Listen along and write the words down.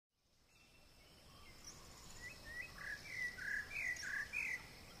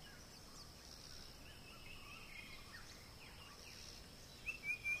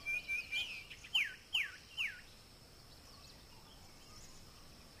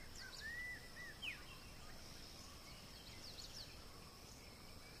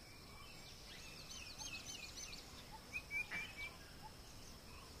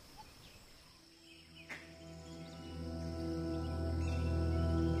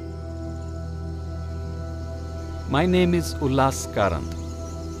My name is Ullas Karanth.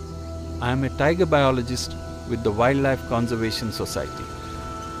 I am a tiger biologist with the Wildlife Conservation Society.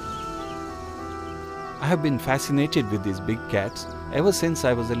 I have been fascinated with these big cats ever since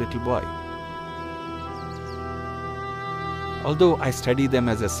I was a little boy. Although I study them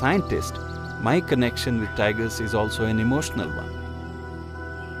as a scientist, my connection with tigers is also an emotional one.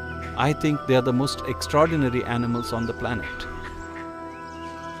 I think they are the most extraordinary animals on the planet.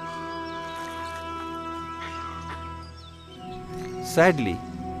 Sadly,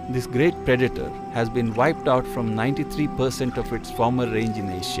 this great predator has been wiped out from 93% of its former range in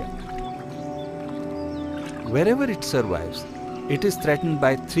Asia. Wherever it survives, it is threatened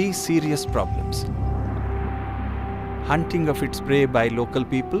by three serious problems: hunting of its prey by local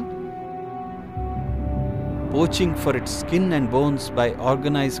people, poaching for its skin and bones by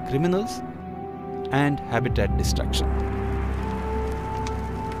organized criminals, and habitat destruction.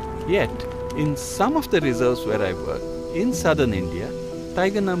 Yet, in some of the reserves where I work, in southern India,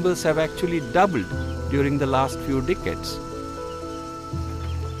 tiger numbers have actually doubled during the last few decades.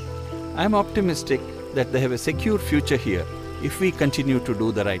 I am optimistic that they have a secure future here if we continue to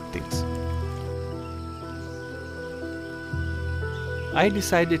do the right things. I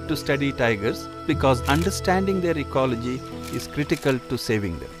decided to study tigers because understanding their ecology is critical to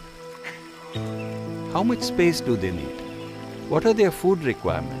saving them. How much space do they need? What are their food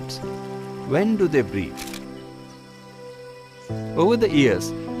requirements? When do they breed? Over the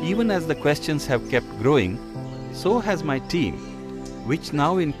years, even as the questions have kept growing, so has my team, which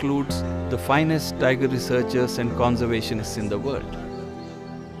now includes the finest tiger researchers and conservationists in the world.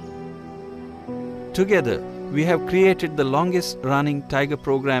 Together, we have created the longest running tiger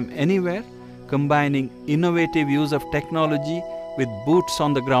program anywhere, combining innovative use of technology with boots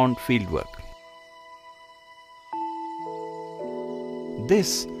on the ground fieldwork.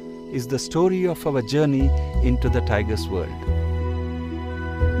 This is the story of our journey into the tiger's world.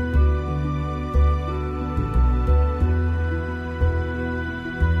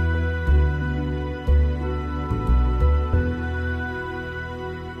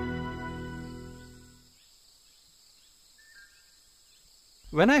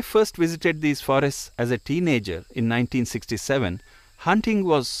 When I first visited these forests as a teenager in 1967, hunting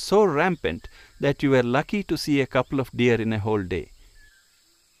was so rampant that you were lucky to see a couple of deer in a whole day.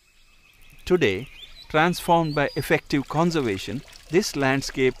 Today, transformed by effective conservation, this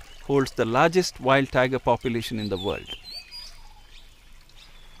landscape holds the largest wild tiger population in the world.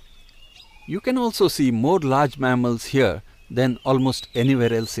 You can also see more large mammals here than almost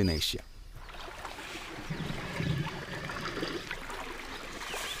anywhere else in Asia.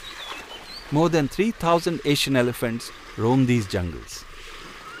 More than 3,000 Asian elephants roam these jungles.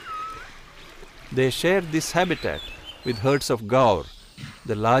 They share this habitat with herds of gaur,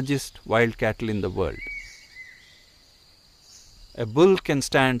 the largest wild cattle in the world. A bull can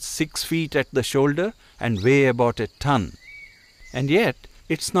stand 6 feet at the shoulder and weigh about a ton, and yet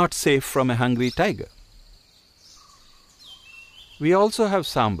it's not safe from a hungry tiger. We also have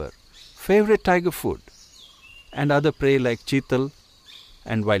sambar, favorite tiger food, and other prey like cheetal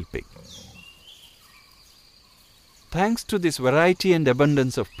and wild pig. Thanks to this variety and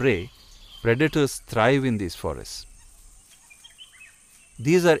abundance of prey, predators thrive in these forests.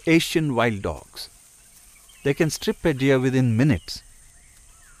 These are Asian wild dogs. They can strip a deer within minutes.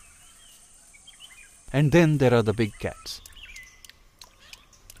 And then there are the big cats.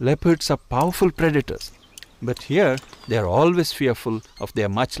 Leopards are powerful predators, but here they are always fearful of their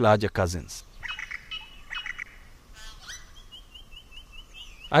much larger cousins.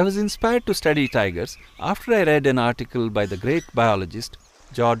 I was inspired to study tigers after I read an article by the great biologist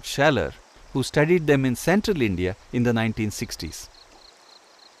George Schaller, who studied them in central India in the 1960s.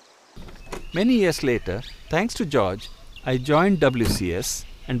 Many years later, thanks to George, I joined WCS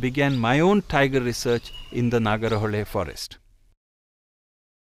and began my own tiger research in the Nagarhole forest.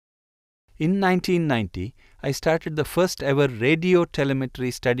 In 1990, I started the first ever radio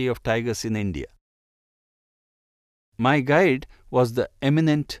telemetry study of tigers in India. My guide was the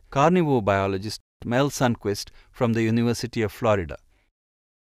eminent carnivore biologist Mel Sundquist from the University of Florida.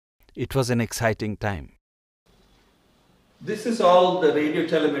 It was an exciting time. This is all the radio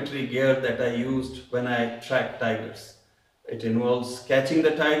telemetry gear that I used when I tracked tigers. It involves catching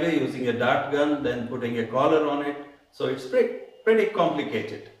the tiger using a dart gun, then putting a collar on it. So it's pretty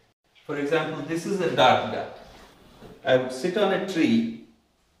complicated. For example, this is a dart gun. I would sit on a tree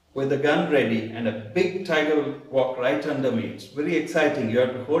with the gun ready and a big tiger will walk right under me. It's very exciting. You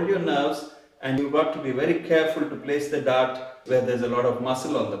have to hold your nerves and you've got to be very careful to place the dart where there's a lot of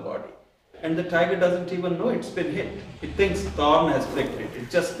muscle on the body. And the tiger doesn't even know it's been hit. It thinks thorn has pricked it. It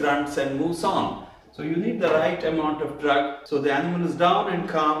just grunts and moves on. So So you need the right amount of drug, so the animal is down and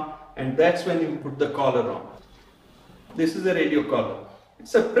calm, and that's when you put the collar on. This is a radio collar.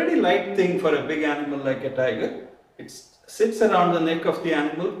 It's a pretty light thing for a big animal like a tiger. It sits around the neck of the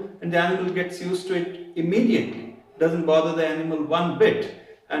animal and the animal gets used to it immediately. Doesn't bother the animal one bit.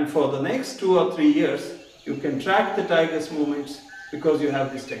 And for the next 2 or 3 years, you can track the tiger's movements because you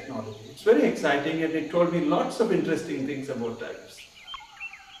have this technology. It's very exciting, and it told me lots of interesting things about tigers.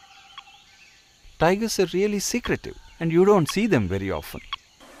 Tigers are really secretive and you don't see them very often.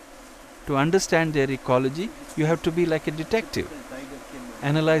 To understand their ecology, you have to be like a detective.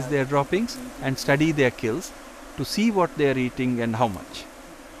 Analyze their droppings and study their kills to see what they are eating and how much.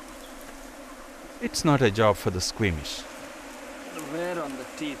 It's not a job for the squeamish. The wear on the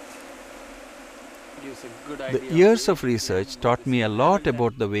teeth gives a good idea. The years of research taught me a lot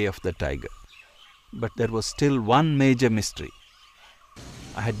about the way of the tiger. But there was still one major mystery.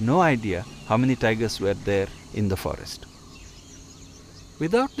 I had no idea how many tigers were there in the forest.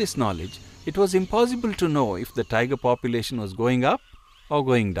 Without this knowledge, it was impossible to know if the tiger population was going up or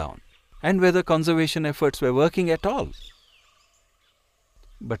going down, and whether conservation efforts were working at all.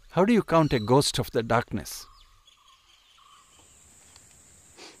 But how do you count a ghost of the darkness?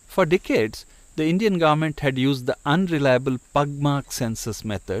 For decades, the Indian government had used the unreliable pug mark census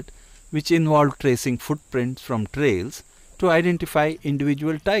method, which involved tracing footprints from trails to identify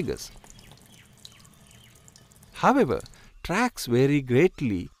individual tigers. However, tracks vary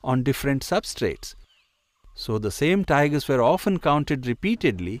greatly on different substrates, so the same tigers were often counted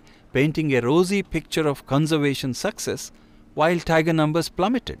repeatedly, painting a rosy picture of conservation success while tiger numbers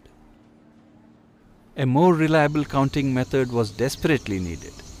plummeted. A more reliable counting method was desperately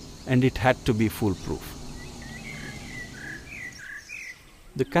needed, and it had to be foolproof.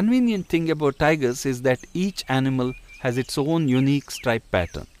 The convenient thing about tigers is that each animal has its own unique stripe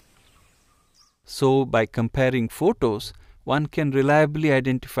pattern. So, by comparing photos, one can reliably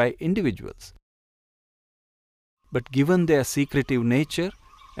identify individuals. But given their secretive nature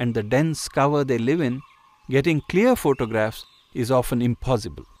and the dense cover they live in, getting clear photographs is often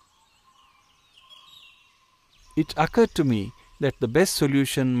impossible. It occurred to me that the best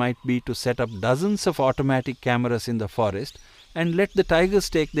solution might be to set up dozens of automatic cameras in the forest and let the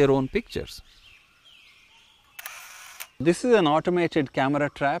tigers take their own pictures. This is an automated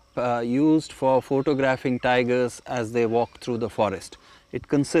camera trap used for photographing tigers as they walk through the forest. It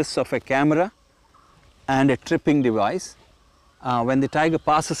consists of a camera and a tripping device. When the tiger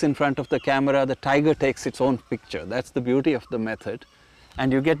passes in front of the camera, the tiger takes its own picture. That's the beauty of the method.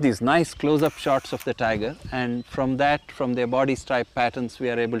 And you get these nice close-up shots of the tiger, and from that, from their body stripe patterns,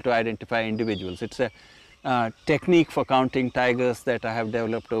 we are able to identify individuals. It's a technique for counting tigers that I have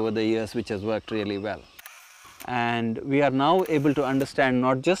developed over the years, which has worked really well. And we are now able to understand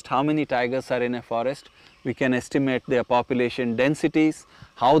not just how many tigers are in a forest, we can estimate their population densities,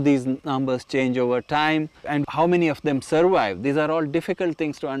 how these numbers change over time, and how many of them survive. These are all difficult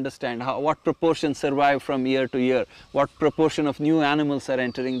things to understand. What proportion survive from year to year, what proportion of new animals are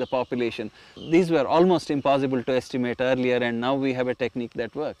entering the population. These were almost impossible to estimate earlier, and now we have a technique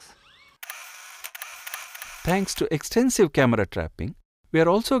that works. Thanks to extensive camera trapping, we are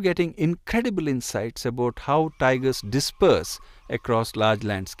also getting incredible insights about how tigers disperse across large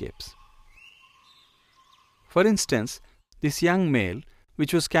landscapes. For instance, this young male,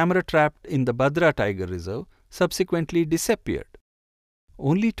 which was camera trapped in the Bhadra Tiger Reserve, subsequently disappeared,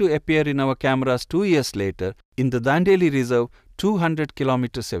 only to appear in our cameras 2 years later in the Dandeli Reserve 200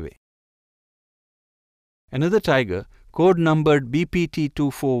 kilometers away. Another tiger, code numbered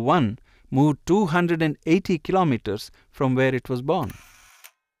BPT241, moved 280 kilometers from where it was born.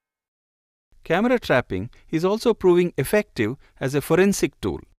 Camera trapping is also proving effective as a forensic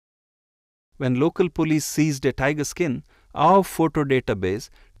tool. When local police seized a tiger skin, our photo database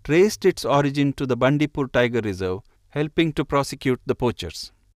traced its origin to the Bandipur Tiger Reserve, helping to prosecute the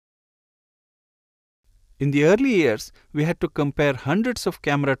poachers. In the early years, we had to compare hundreds of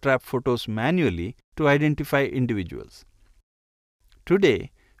camera trap photos manually to identify individuals. Today,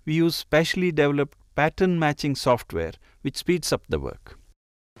 we use specially developed pattern matching software which speeds up the work.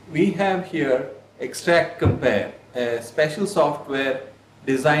 We have here Extract Compare, a special software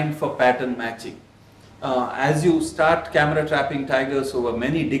designed for pattern matching. As you start camera trapping tigers over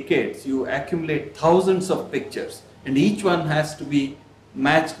many decades, you accumulate thousands of pictures, and each one has to be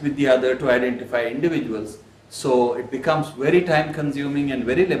matched with the other to identify individuals. So it becomes very time consuming and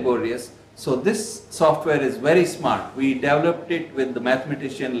very laborious. So this software is very smart. We developed it with the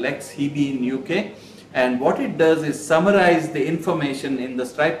mathematician Lex Hebe in UK, and what it does is summarize the information in the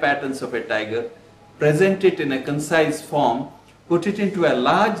stripe patterns of a tiger, present it in a concise form, put it into a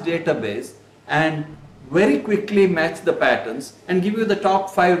large database, and very quickly match the patterns and give you the top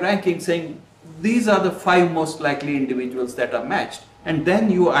 5 rankings saying these are the 5 most likely individuals that are matched. And then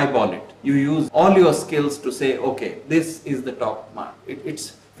you eyeball it. You use all your skills to say, okay, this is the top mark.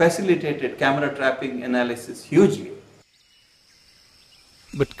 It's facilitated camera trapping analysis hugely.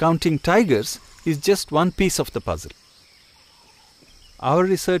 But counting tigers is just one piece of the puzzle. Our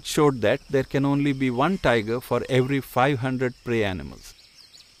research showed that there can only be one tiger for every 500 prey animals.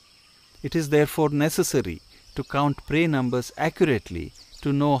 It is therefore necessary to count prey numbers accurately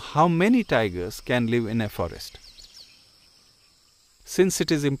to know how many tigers can live in a forest. Since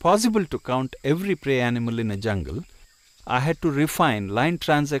it is impossible to count every prey animal in a jungle, I had to refine line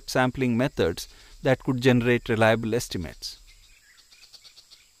transect sampling methods that could generate reliable estimates.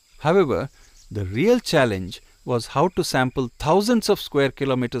 However, the real challenge was how to sample thousands of square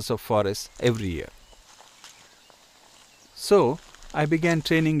kilometers of forests every year. So, I began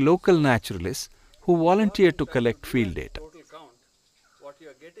training local naturalists who volunteered to collect field data.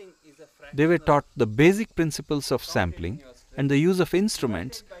 They were taught the basic principles of sampling and the use of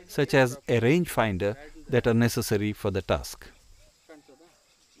instruments such as a rangefinder that are necessary for the task.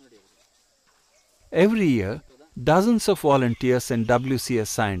 Every year, dozens of volunteers and WCS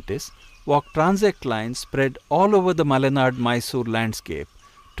scientists walk transect lines spread all over the Malenad-Mysore landscape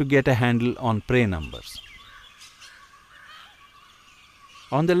to get a handle on prey numbers.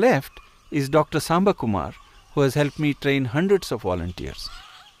 On the left is Dr. Samba Kumar, who has helped me train hundreds of volunteers.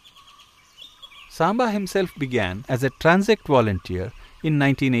 Samba himself began as a transect volunteer in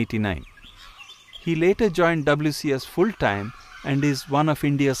 1989. He later joined WCS full-time and is one of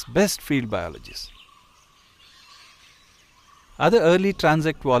India's best field biologists. Other early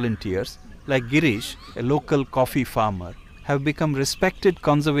transect volunteers like Girish, a local coffee farmer, have become respected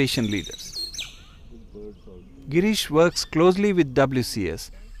conservation leaders. Girish works closely with WCS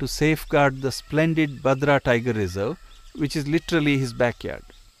to safeguard the splendid Bhadra Tiger Reserve, which is literally his backyard.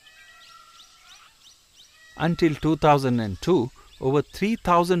 Until 2002, over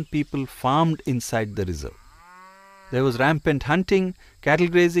 3,000 people farmed inside the reserve. There was rampant hunting, cattle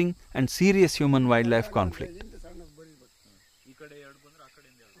grazing, and serious human-wildlife conflict.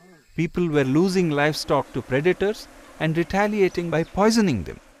 People were losing livestock to predators and retaliating by poisoning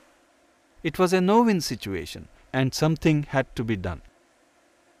them. It was a no-win situation, and something had to be done.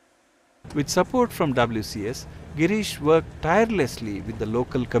 With support from WCS, Girish worked tirelessly with the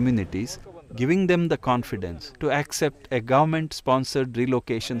local communities, giving them the confidence to accept a government-sponsored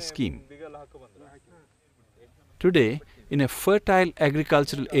relocation scheme. Today, in a fertile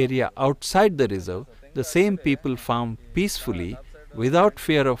agricultural area outside the reserve, the same people farm peacefully, without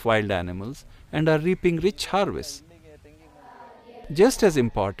fear of wild animals, and are reaping rich harvests. Just as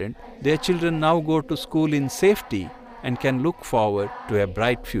important, their children now go to school in safety and can look forward to a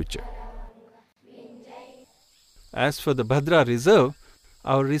bright future. As for the Bhadra Reserve,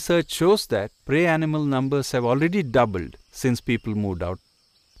 our research shows that prey animal numbers have already doubled since people moved out,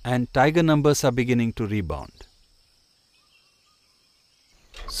 and tiger numbers are beginning to rebound.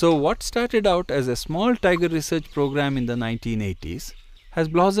 So what started out as a small tiger research program in the 1980s has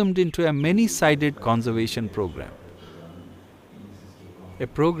blossomed into a many-sided conservation program. A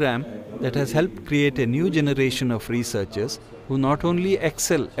program that has helped create a new generation of researchers who not only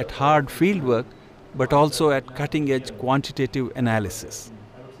excel at hard fieldwork but also at cutting-edge quantitative analysis.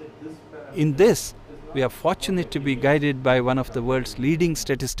 In this, we are fortunate to be guided by one of the world's leading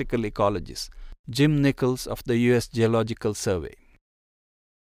statistical ecologists, Jim Nichols of the US Geological Survey.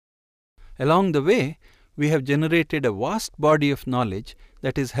 Along the way, we have generated a vast body of knowledge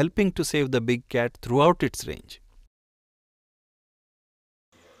that is helping to save the big cat throughout its range.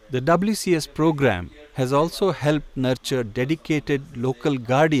 The WCS program has also helped nurture dedicated local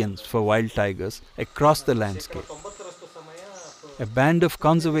guardians for wild tigers across the landscape. A band of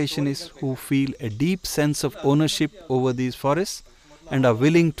conservationists who feel a deep sense of ownership over these forests and are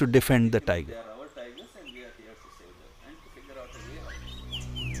willing to defend the tiger.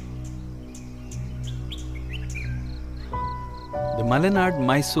 The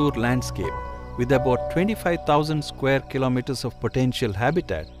Malenad-Mysore landscape, with about 25,000 square kilometers of potential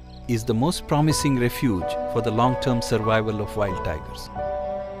habitat, is the most promising refuge for the long-term survival of wild tigers.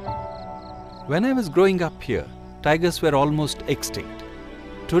 When I was growing up here, tigers were almost extinct.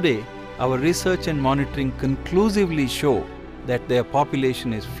 Today, our research and monitoring conclusively show that their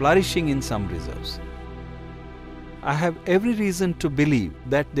population is flourishing in some reserves. I have every reason to believe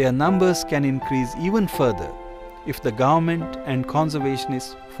that their numbers can increase even further if the government and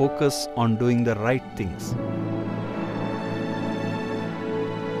conservationists focus on doing the right things.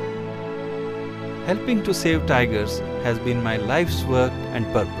 Helping to save tigers has been my life's work and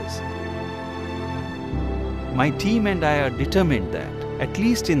purpose. My team and I are determined that, at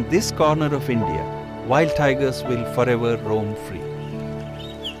least in this corner of India, wild tigers will forever roam free.